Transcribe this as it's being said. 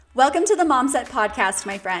Welcome to the Momset Podcast,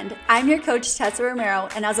 my friend. I'm your coach, Tessa Romero,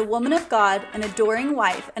 and as a woman of God, an adoring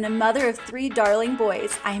wife, and a mother of 3 darling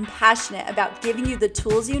boys, I am passionate about giving you the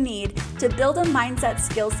tools you need to build a mindset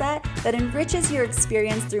skill set that enriches your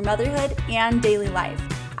experience through motherhood and daily life.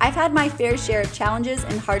 I've had my fair share of challenges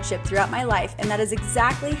and hardship throughout my life, and that is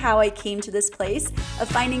exactly how I came to this place of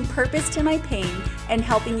finding purpose to my pain and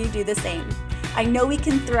helping you do the same. I know we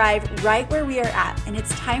can thrive right where we are at, and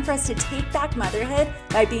it's time for us to take back motherhood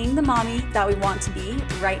by being the mommy that we want to be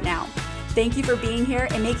right now. Thank you for being here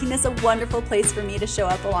and making this a wonderful place for me to show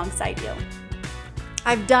up alongside you.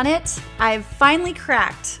 I've done it. I've finally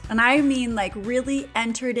cracked, and I mean like really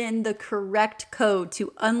entered in the correct code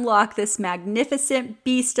to unlock this magnificent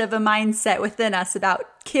beast of a mindset within us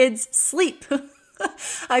about kids' sleep.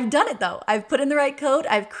 I've done it though. I've put in the right code.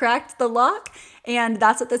 I've cracked the lock. And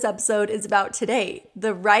that's what this episode is about today.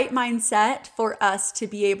 The right mindset for us to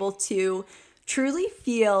be able to truly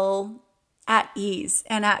feel at ease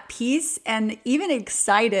and at peace and even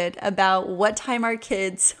excited about what time our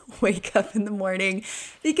kids wake up in the morning.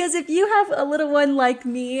 Because if you have a little one like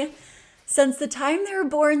me, since the time they were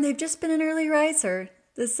born, they've just been an early riser.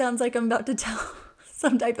 This sounds like I'm about to tell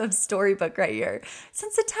some type of storybook right here.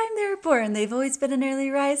 Since the time they were born, they've always been an early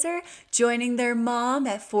riser, joining their mom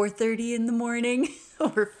at 4:30 in the morning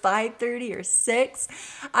or 5:30 or 6.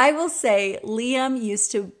 I will say Liam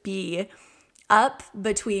used to be up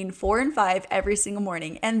between 4 and 5 every single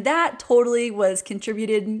morning. And that totally was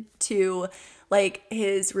contributed to like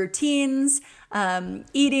his routines,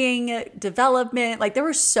 eating, development. Like there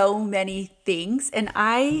were so many things, and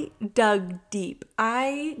I dug deep.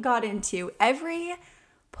 I got into every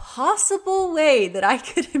possible way that I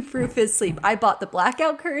could improve his sleep. I bought the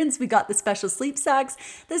blackout curtains, we got the special sleep sacks,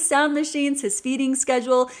 the sound machines, his feeding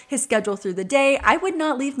schedule, his schedule through the day. I would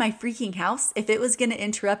not leave my freaking house if it was going to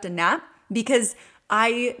interrupt a nap because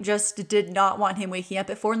I just did not want him waking up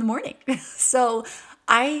at 4 in the morning. So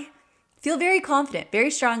I feel very confident,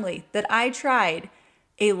 very strongly that I tried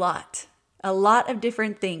a lot of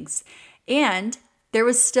different things. And there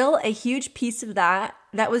was still a huge piece of that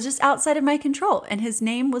was just outside of my control. And his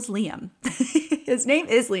name was Liam. His name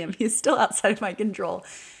is Liam. He's still outside of my control.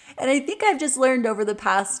 And I think I've just learned over the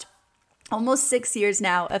past almost 6 years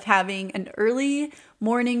now of having an early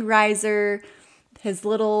morning riser, his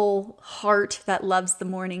little heart that loves the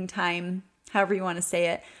morning time, however you want to say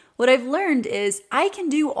it. What I've learned is I can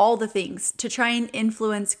do all the things to try and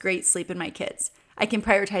influence great sleep in my kids. I can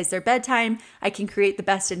prioritize their bedtime. I can create the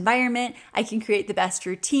best environment. I can create the best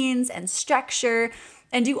routines and structure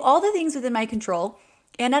and do all the things within my control.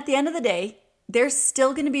 And at the end of the day, they're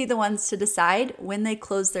still going to be the ones to decide when they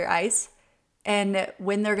close their eyes and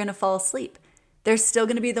when they're going to fall asleep. They're still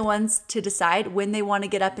going to be the ones to decide when they want to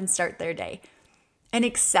get up and start their day. And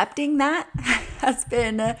accepting that has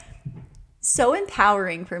been so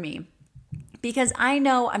empowering for me because I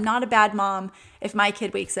know I'm not a bad mom if my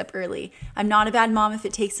kid wakes up early. I'm not a bad mom if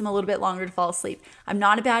it takes them a little bit longer to fall asleep. I'm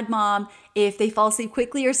not a bad mom if they fall asleep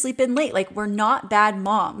quickly or sleep in late. Like, we're not bad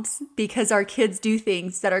moms because our kids do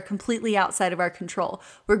things that are completely outside of our control.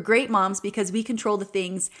 We're great moms because we control the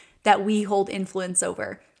things that we hold influence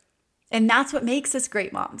over. And that's what makes us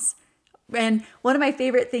great moms. And one of my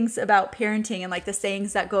favorite things about parenting and like the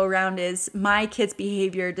sayings that go around is my kid's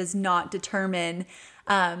behavior does not determine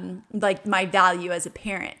like my value as a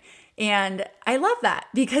parent. And I love that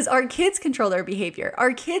because our kids control their behavior.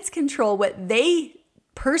 Our kids control what they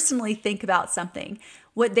personally think about something,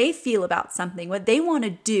 what they feel about something, what they want to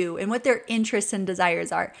do, and what their interests and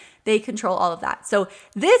desires are. They control all of that. So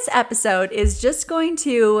this episode is just going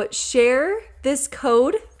to share this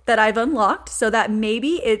code that I've unlocked so that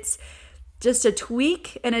maybe it's just a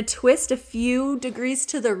tweak and a twist a few degrees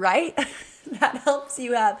to the right that helps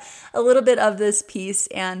you have a little bit of this peace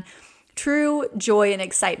and true joy and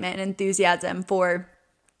excitement and enthusiasm for,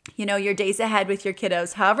 your days ahead with your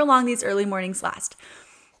kiddos, however long these early mornings last.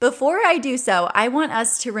 Before I do so, I want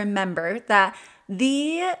us to remember that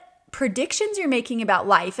the predictions you're making about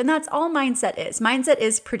life, and that's all mindset is. Mindset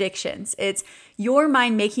is predictions. It's your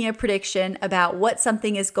mind making a prediction about what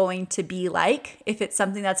something is going to be like. If it's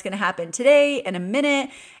something that's going to happen today, in a minute,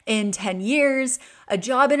 in 10 years, a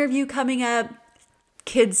job interview coming up,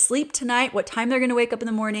 kids sleep tonight, what time they're going to wake up in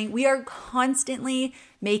the morning. We are constantly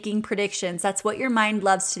making predictions. That's what your mind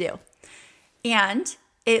loves to do. And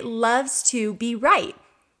it loves to be right.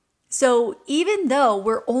 So even though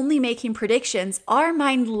we're only making predictions, our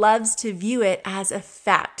mind loves to view it as a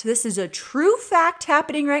fact. This is a true fact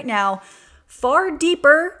happening right now, far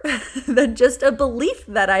deeper than just a belief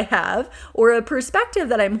that I have or a perspective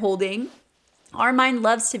that I'm holding. Our mind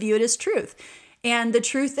loves to view it as truth. And the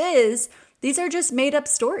truth is These are just made up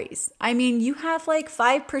stories. I mean, you have like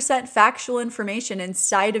 5% factual information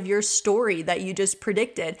inside of your story that you just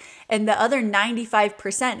predicted, and the other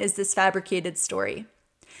 95% is this fabricated story.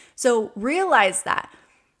 So realize that.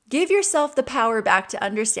 Give yourself the power back to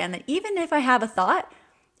understand that even if I have a thought,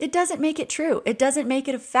 it doesn't make it true. It doesn't make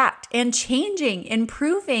it a fact. And changing,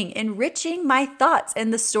 improving, enriching my thoughts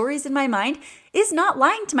and the stories in my mind is not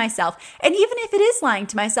lying to myself. And even if it is lying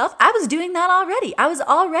to myself, I was doing that already. I was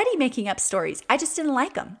already making up stories. I just didn't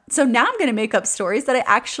like them. So now I'm going to make up stories that I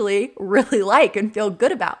actually really like and feel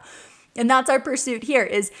good about. And that's our pursuit here,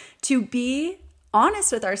 is to be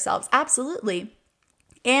honest with ourselves. Absolutely.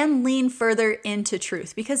 And lean further into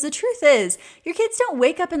truth, because the truth is your kids don't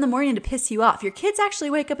wake up in the morning to piss you off. Your kids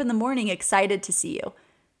actually wake up in the morning excited to see you.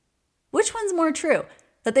 Which one's more true?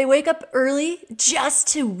 That they wake up early just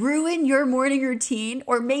to ruin your morning routine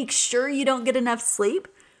or make sure you don't get enough sleep?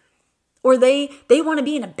 Or they want to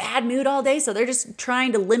be in a bad mood all day, so they're just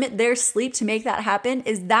trying to limit their sleep to make that happen?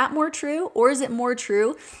 Is that more true? Or is it more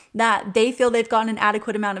true that they feel they've gotten an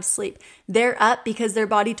adequate amount of sleep? They're up because their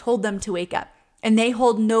body told them to wake up. And they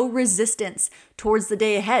hold no resistance towards the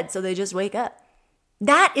day ahead, so they just wake up.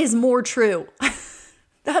 That is more true.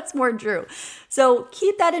 That's more true. So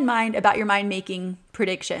keep that in mind about your mind-making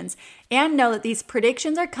predictions, and know that these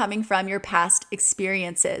predictions are coming from your past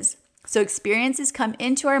experiences. So experiences come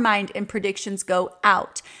into our mind and predictions go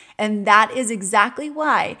out. And that is exactly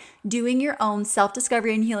why doing your own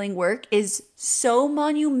self-discovery and healing work is so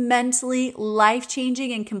monumentally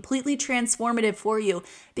life-changing and completely transformative for you.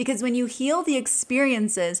 Because when you heal the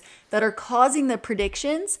experiences that are causing the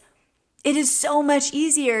predictions, it is so much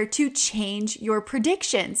easier to change your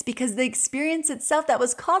predictions, because the experience itself that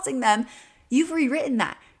was causing them, you've rewritten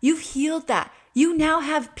that. You've healed that. You now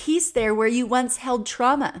have peace there where you once held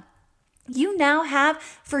trauma. You now have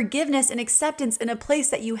forgiveness and acceptance in a place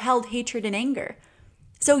that you held hatred and anger.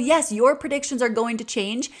 So yes, your predictions are going to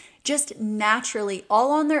change just naturally,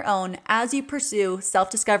 all on their own, as you pursue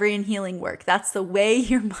self-discovery and healing work. That's the way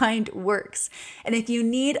your mind works. And if you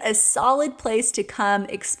need a solid place to come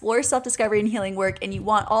explore self-discovery and healing work, and you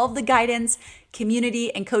want all of the guidance,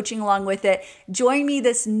 community, and coaching along with it, join me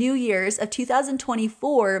this New Year's of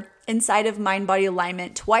 2024 inside of Mind Body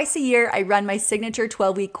Alignment. Twice a year, I run my signature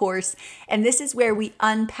 12-week course, and this is where we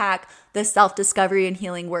unpack the self-discovery and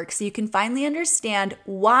healing work, so you can finally understand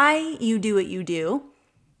why you do what you do,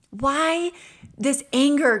 why this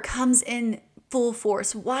anger comes in full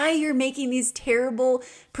force, why you're making these terrible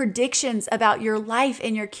predictions about your life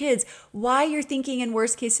and your kids, why you're thinking in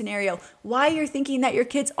worst case scenario, why you're thinking that your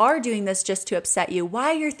kids are doing this just to upset you,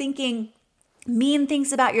 why you're thinking mean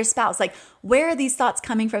things about your spouse. Like, where are these thoughts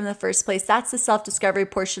coming from in the first place? That's the self-discovery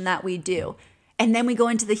portion that we do. And then we go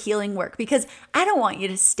into the healing work, because I don't want you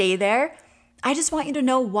to stay there. I just want you to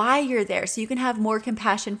know why you're there so you can have more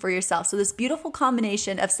compassion for yourself. So this beautiful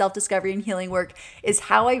combination of self-discovery and healing work is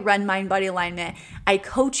how I run Mind Body Alignment. I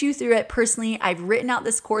coach you through it personally. I've written out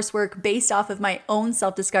this coursework based off of my own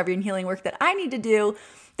self-discovery and healing work that I needed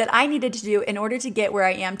to do in order to get where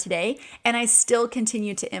I am today, and I still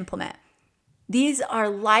continue to implement. These are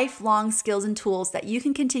lifelong skills and tools that you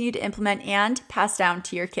can continue to implement and pass down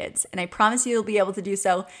to your kids. And I promise you'll be able to do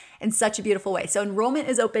so in such a beautiful way. So enrollment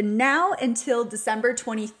is open now until December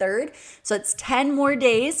 23rd. So it's 10 more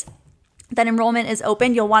days that enrollment is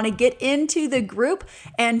open. You'll want to get into the group,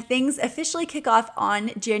 and things officially kick off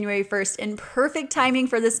on January 1st in perfect timing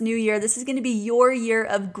for this new year. This is going to be your year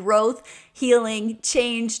of growth, healing,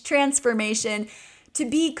 change, transformation. To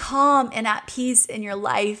be calm and at peace in your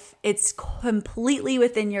life, it's completely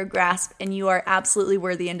within your grasp, and you are absolutely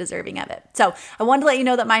worthy and deserving of it. So I wanted to let you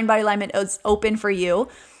know that Mind Body Alignment is open for you,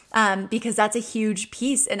 because that's a huge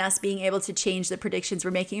piece in us being able to change the predictions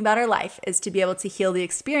we're making about our life, is to be able to heal the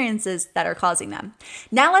experiences that are causing them.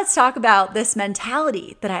 Now let's talk about this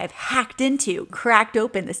mentality that I have hacked into, cracked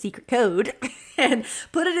open the secret code and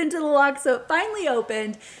put it into the lock so it finally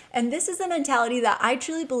opened. And this is a mentality that I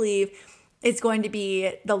truly believe it's going to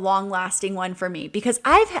be the long-lasting one for me, because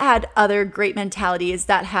I've had other great mentalities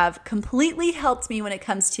that have completely helped me when it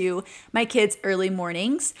comes to my kids' early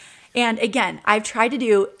mornings. And again, I've tried to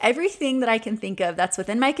do everything that I can think of that's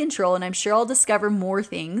within my control, and I'm sure I'll discover more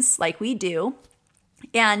things like we do.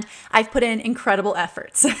 And I've put in incredible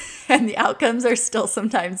efforts, and the outcomes are still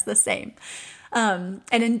sometimes the same. And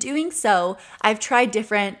in doing so, I've tried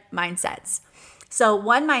different mindsets. So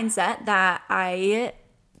one mindset that I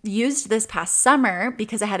used this past summer,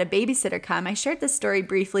 because I had a babysitter come. I shared this story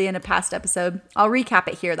briefly in a past episode. I'll recap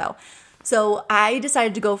it here though. So I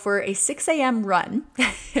decided to go for a 6 a.m. run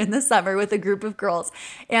in the summer with a group of girls.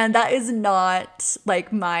 And that is not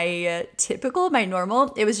like my typical, my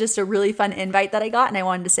normal. It was just a really fun invite that I got and I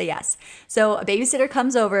wanted to say yes. So a babysitter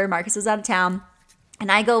comes over, Marcus was out of town,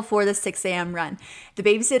 and I go for the 6 a.m. run. The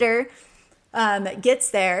babysitter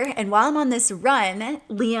gets there, and while I'm on this run,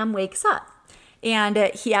 Liam wakes up. And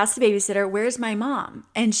he asked the babysitter, "Where's my mom?"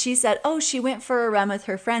 And she said, "Oh, she went for a run with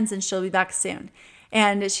her friends and she'll be back soon."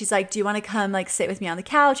 And she's like, "Do you want to come like sit with me on the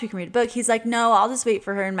couch? We can read a book." He's like, "No, I'll just wait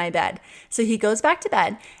for her in my bed." So he goes back to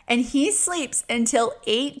bed and he sleeps until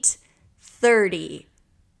 8:30.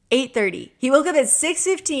 8:30. He woke up at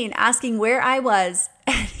 6:15 asking where I was,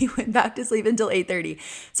 and he went back to sleep until 8:30.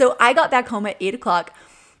 So I got back home at 8 o'clock.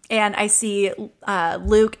 And I see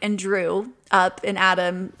Luke and Drew up and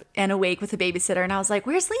Adam and awake with a babysitter. And I was like,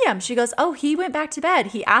 "Where's Liam?" She goes, "Oh, he went back to bed.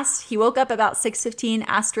 He woke up about 6:15,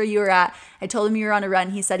 asked where you were at. I told him you were on a run.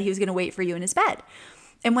 He said he was going to wait for you in his bed."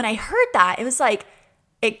 And when I heard that, it was like,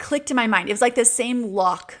 it clicked in my mind. It was like the same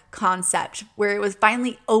lock concept where it was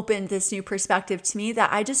finally opened this new perspective to me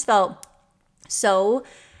that I just felt so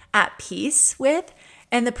at peace with.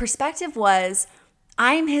 And the perspective was,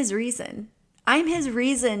 I'm his reason. I'm his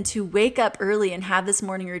reason to wake up early and have this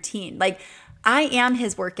morning routine. Like, I am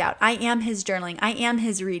his workout. I am his journaling. I am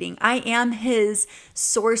his reading. I am his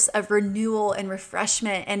source of renewal and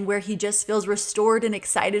refreshment, and where he just feels restored and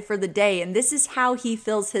excited for the day. And this is how he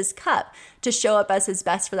fills his cup to show up as his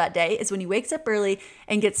best for that day, is when he wakes up early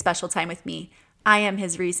and gets special time with me. I am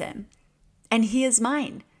his reason. And he is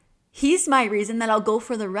mine. He's my reason that I'll go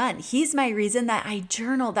for the run. He's my reason that I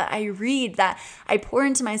journal, that I read, that I pour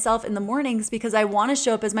into myself in the mornings, because I want to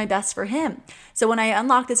show up as my best for him. So when I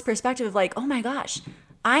unlock this perspective of like, oh my gosh,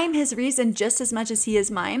 I'm his reason just as much as he is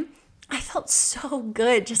mine, I felt so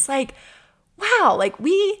good. Just like, wow, like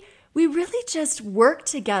we really just work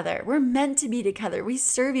together. We're meant to be together. We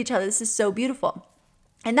serve each other. This is so beautiful.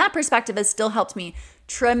 And that perspective has still helped me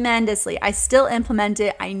tremendously. I still implement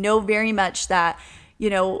it. I know very much that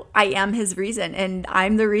I am his reason, and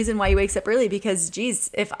I'm the reason why he wakes up early, because geez,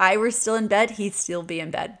 if I were still in bed, he'd still be in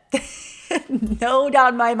bed. No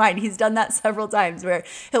doubt in my mind. He's done that several times where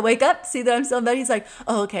he'll wake up, see that I'm still in bed. He's like,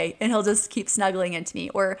 "Oh, okay." And he'll just keep snuggling into me.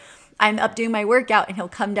 Or I'm up doing my workout and he'll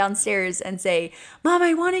come downstairs and say, "Mom,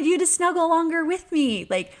 I wanted you to snuggle longer with me."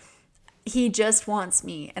 Like, he just wants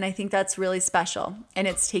me. And I think that's really special. And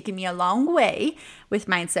it's taken me a long way with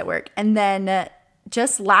mindset work. And then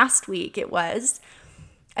just last week,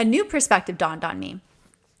 a new perspective dawned on me,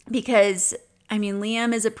 because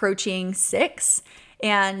Liam is approaching 6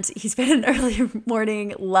 and he's been an early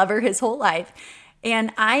morning lover his whole life.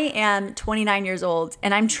 And I am 29 years old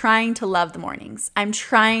and I'm trying to love the mornings. I'm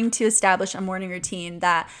trying to establish a morning routine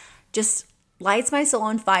that just lights my soul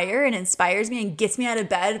on fire and inspires me and gets me out of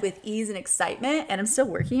bed with ease and excitement. And I'm still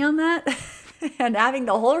working on that and having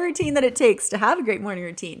the whole routine that it takes to have a great morning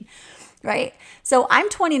routine. Right? So I'm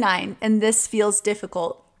 29 and this feels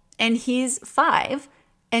difficult, and he's 5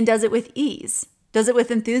 and does it with ease, does it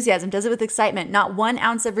with enthusiasm, does it with excitement, not 1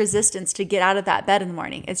 ounce of resistance to get out of that bed in the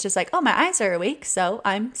morning. It's just like, oh, my eyes are awake, so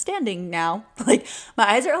I'm standing now. Like, my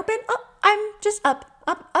eyes are open. Oh, I'm just up,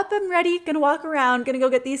 I'm ready, gonna walk around, gonna go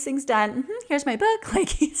get these things done. Here's my book. Like,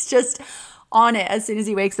 he's just on it as soon as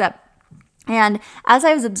he wakes up. And as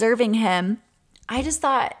I was observing him, I just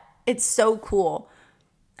thought it's so cool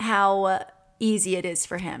how easy it is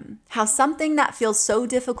for him, how something that feels so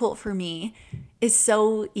difficult for me is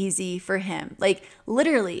so easy for him. Like,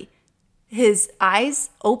 literally, his eyes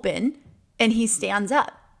open and he stands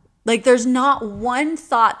up. Like, there's not one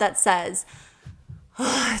thought that says,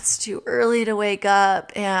 "Oh, it's too early to wake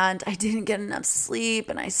up and I didn't get enough sleep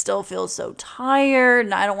and I still feel so tired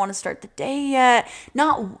and I don't want to start the day yet."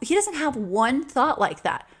 He doesn't have one thought like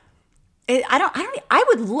that. I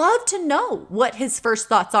would love to know what his first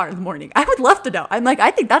thoughts are in the morning. I would love to know. I'm like, I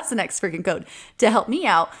think that's the next freaking code to help me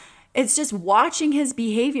out. It's just watching his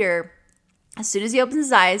behavior. As soon as he opens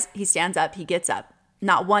his eyes, he stands up, he gets up,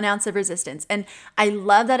 not 1 ounce of resistance. And I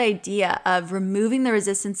love that idea of removing the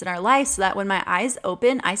resistance in our life so that when my eyes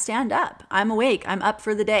open, I stand up, I'm awake, I'm up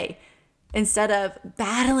for the day. Instead of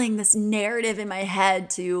battling this narrative in my head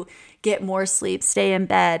to get more sleep, stay in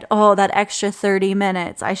bed. Oh, that extra 30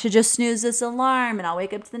 minutes. I should just snooze this alarm and I'll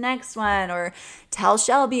wake up to the next one. Or tell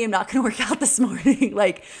Shelby I'm not going to work out this morning.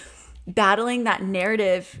 Like, battling that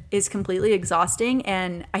narrative is completely exhausting.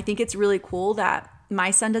 And I think it's really cool that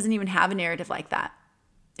my son doesn't even have a narrative like that.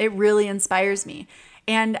 It really inspires me.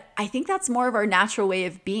 And I think that's more of our natural way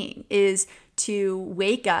of being, is to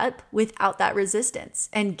wake up without that resistance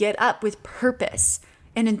and get up with purpose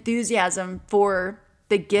and enthusiasm for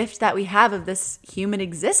the gift that we have of this human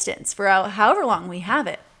existence for however long we have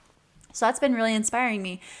it. So that's been really inspiring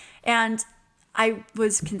me. And I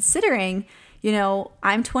was considering,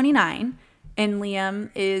 I'm 29 and Liam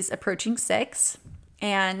is approaching 6.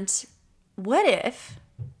 And what if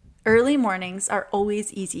early mornings are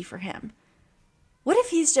always easy for him? What if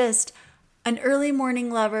he's just an early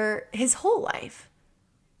morning lover his whole life?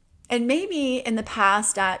 And maybe in the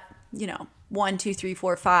past at, 1, 2, 3,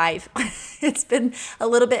 4, 5, it's been a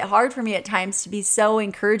little bit hard for me at times to be so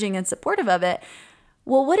encouraging and supportive of it.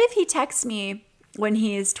 Well, what if he texts me when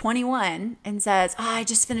he's 21 and says, I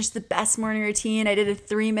just finished the best morning routine. I did a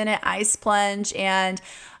 3-minute ice plunge and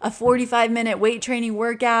a 45-minute weight training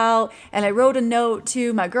workout. And I wrote a note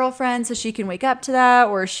to my girlfriend so she can wake up to that,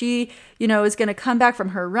 or she, is going to come back from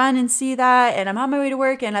her run and see that. And I'm on my way to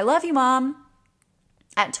work and I love you, Mom.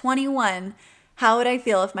 At 21, how would I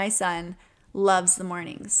feel if my son loves the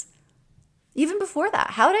mornings? Even before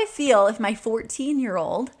that, how would I feel if my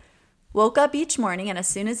 14-year-old woke up each morning and as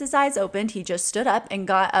soon as his eyes opened, he just stood up and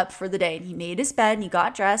got up for the day. And he made his bed and he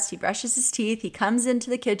got dressed, he brushes his teeth, he comes into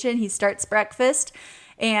the kitchen, he starts breakfast,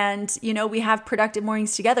 and, we have productive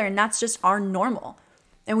mornings together, and that's just our normal.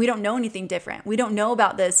 And we don't know anything different. We don't know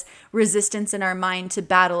about this resistance in our mind to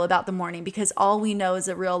battle about the morning, because all we know is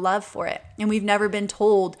a real love for it. And we've never been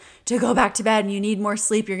told to go back to bed and you need more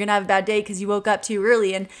sleep, you're going to have a bad day because you woke up too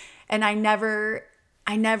early. And I never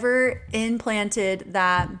implanted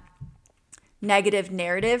that negative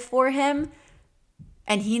narrative for him,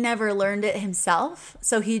 and he never learned it himself.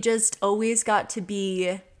 So he just always got to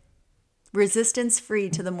be resistance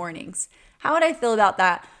free to the mornings. How would I feel about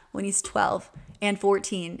that when he's 12 and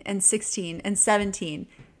 14 and 16 and 17?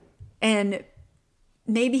 And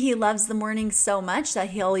maybe he loves the mornings so much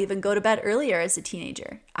that he'll even go to bed earlier as a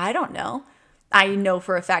teenager. I don't know. I know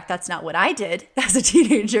for a fact that's not what I did as a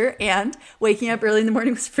teenager, and waking up early in the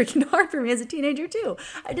morning was freaking hard for me as a teenager too.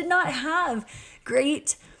 I did not have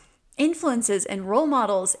great influences and role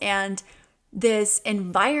models and this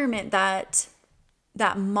environment that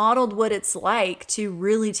modeled what it's like to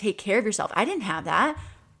really take care of yourself. I didn't have that.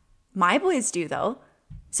 My boys do though.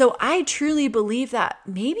 So I truly believe that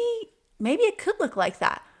maybe it could look like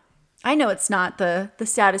that. I know it's not the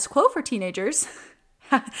status quo for teenagers.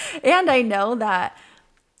 And I know that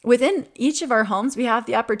within each of our homes, we have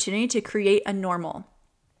the opportunity to create a normal.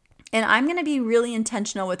 And I'm going to be really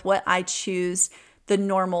intentional with what I choose the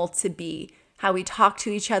normal to be. How we talk to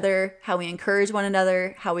each other, how we encourage one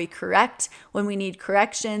another, how we correct when we need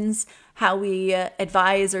corrections, how we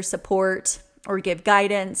advise or support or give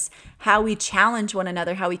guidance, how we challenge one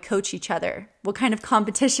another, how we coach each other, what kind of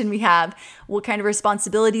competition we have, what kind of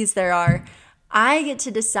responsibilities there are. I get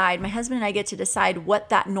to decide, my husband and I get to decide what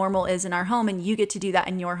that normal is in our home, and you get to do that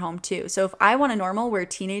in your home too. So if I want a normal where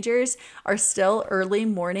teenagers are still early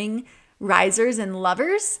morning risers and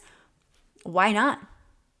lovers, why not?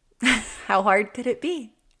 How hard could it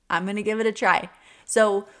be? I'm going to give it a try.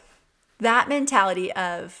 So that mentality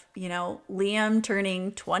of, Liam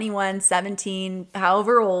turning 21, 17,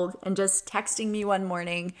 however old, and just texting me one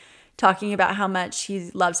morning talking about how much he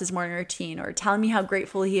loves his morning routine, or telling me how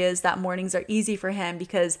grateful he is that mornings are easy for him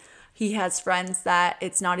because he has friends that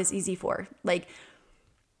it's not as easy for. Like,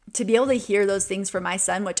 to be able to hear those things from my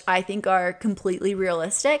son, which I think are completely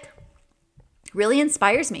realistic, really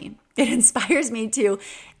inspires me. It inspires me to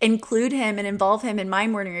include him and involve him in my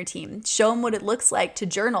morning routine, show him what it looks like to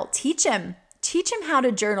journal, teach him how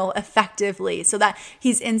to journal effectively so that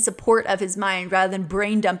he's in support of his mind rather than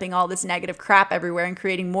brain dumping all this negative crap everywhere and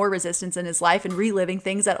creating more resistance in his life and reliving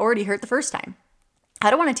things that already hurt the first time. I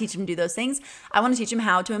don't want to teach him to do those things. I want to teach him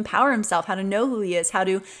how to empower himself, how to know who he is, how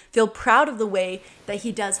to feel proud of the way that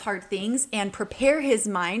he does hard things and prepare his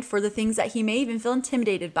mind for the things that he may even feel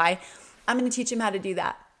intimidated by. I'm going to teach him how to do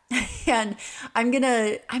that. And I'm going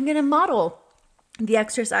to model the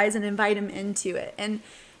exercise and invite him into it. And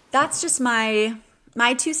that's just my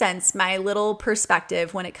 2 cents, my little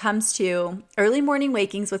perspective when it comes to early morning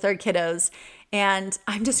wakings with our kiddos. And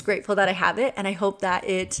I'm just grateful that I have it. And I hope that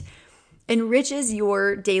it enriches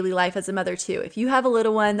your daily life as a mother too. If you have a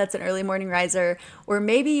little one that's an early morning riser, or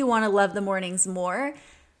maybe you want to love the mornings more,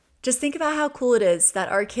 just think about how cool it is that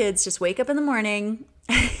our kids just wake up in the morning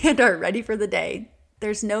and are ready for the day.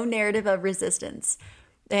 There's no narrative of resistance.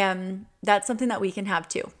 And that's something that we can have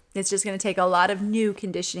too. It's just going to take a lot of new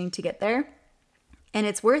conditioning to get there. And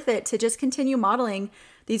it's worth it to just continue modeling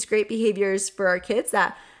these great behaviors for our kids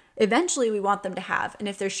that eventually we want them to have. And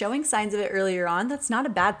if they're showing signs of it earlier on, that's not a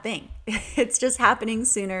bad thing. It's just happening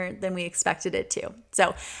sooner than we expected it to.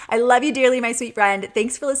 So I love you dearly, my sweet friend.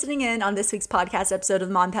 Thanks for listening in on this week's podcast episode of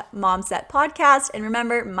the Mom Set Podcast. And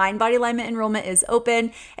remember, Mind Body Alignment enrollment is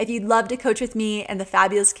open. If you'd love to coach with me and the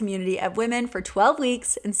fabulous community of women for 12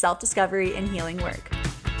 weeks in self-discovery and healing work.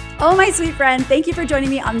 Oh, my sweet friend, thank you for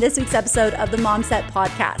joining me on this week's episode of the Mom Set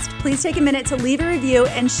Podcast. Please take a minute to leave a review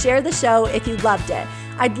and share the show if you loved it.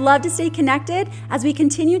 I'd love to stay connected as we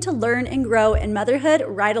continue to learn and grow in motherhood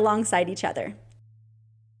right alongside each other.